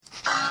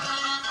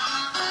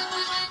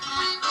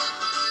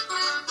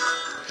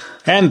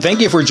And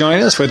thank you for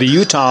joining us for the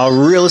Utah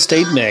Real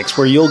Estate Mix,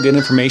 where you'll get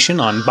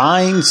information on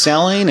buying,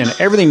 selling, and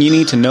everything you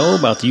need to know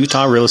about the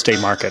Utah real estate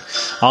market.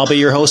 I'll be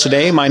your host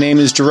today. My name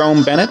is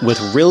Jerome Bennett with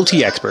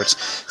Realty Experts.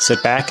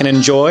 Sit back and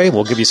enjoy.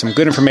 We'll give you some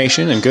good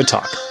information and good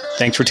talk.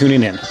 Thanks for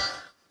tuning in.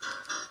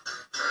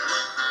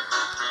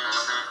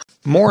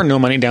 More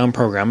no-money down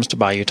programs to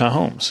buy Utah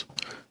homes.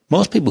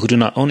 Most people who do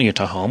not own a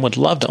Utah home would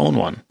love to own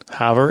one.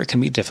 However, it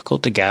can be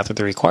difficult to gather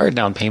the required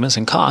down payments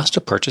and costs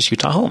to purchase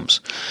Utah homes.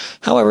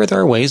 However, there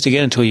are ways to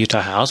get into a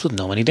Utah house with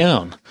no money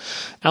down.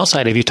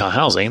 Outside of Utah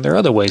housing, there are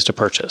other ways to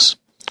purchase.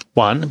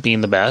 One,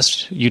 being the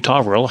best, Utah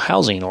Rural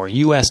Housing or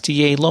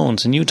USDA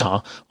loans in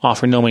Utah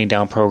offer no money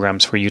down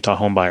programs for Utah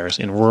home buyers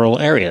in rural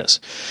areas.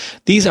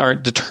 These are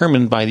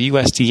determined by the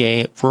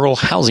USDA rural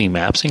housing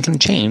maps and can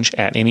change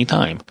at any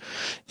time.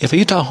 If a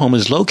Utah home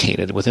is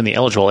located within the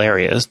eligible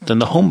areas, then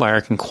the home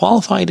buyer can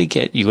qualify to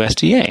get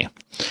USDA.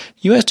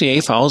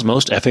 USDA follows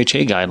most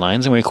FHA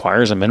guidelines and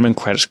requires a minimum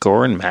credit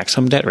score and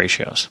maximum debt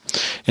ratios.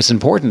 It's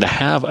important to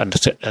have an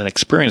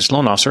experienced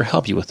loan officer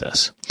help you with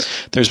this.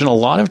 There's been a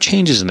lot of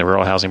changes in the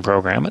rural housing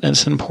program, and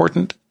it's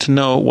important to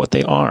know what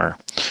they are.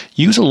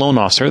 Use a loan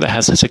officer that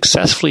has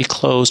successfully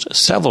closed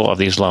several of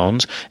these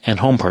loans and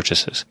home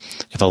purchases.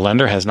 If a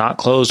lender has not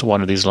closed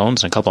one of these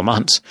loans in a couple of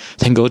months,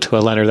 then go to a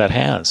lender that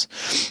has.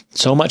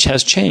 So much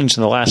has changed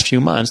in the last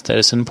few months that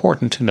it's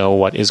important to know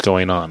what is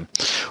going on.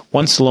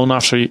 Once the loan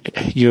officer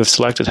you have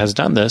selected has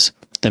done this,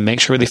 then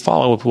make sure they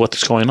follow up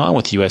what's going on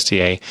with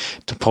USDA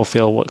to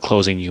fulfill what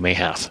closing you may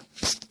have.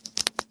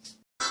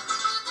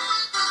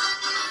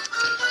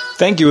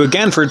 Thank you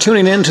again for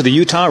tuning in to the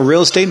Utah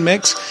Real Estate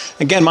Mix.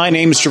 Again, my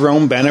name is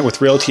Jerome Bennett with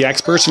Realty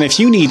Experts, and if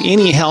you need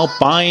any help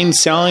buying,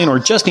 selling, or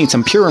just need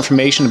some pure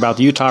information about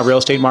the Utah real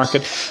estate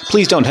market,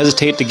 please don't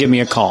hesitate to give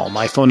me a call.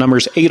 My phone number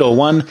is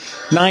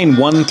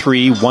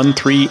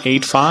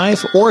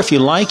 801-913-1385, or if you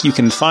like, you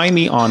can find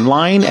me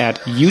online at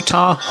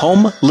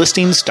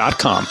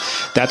utahhomelistings.com.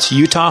 That's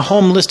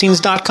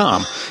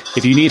utahhomelistings.com.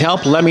 If you need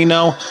help, let me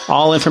know.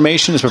 All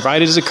information is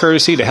provided as a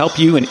courtesy to help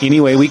you in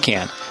any way we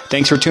can.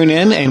 Thanks for tuning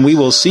in, and we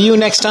will see you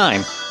next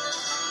time.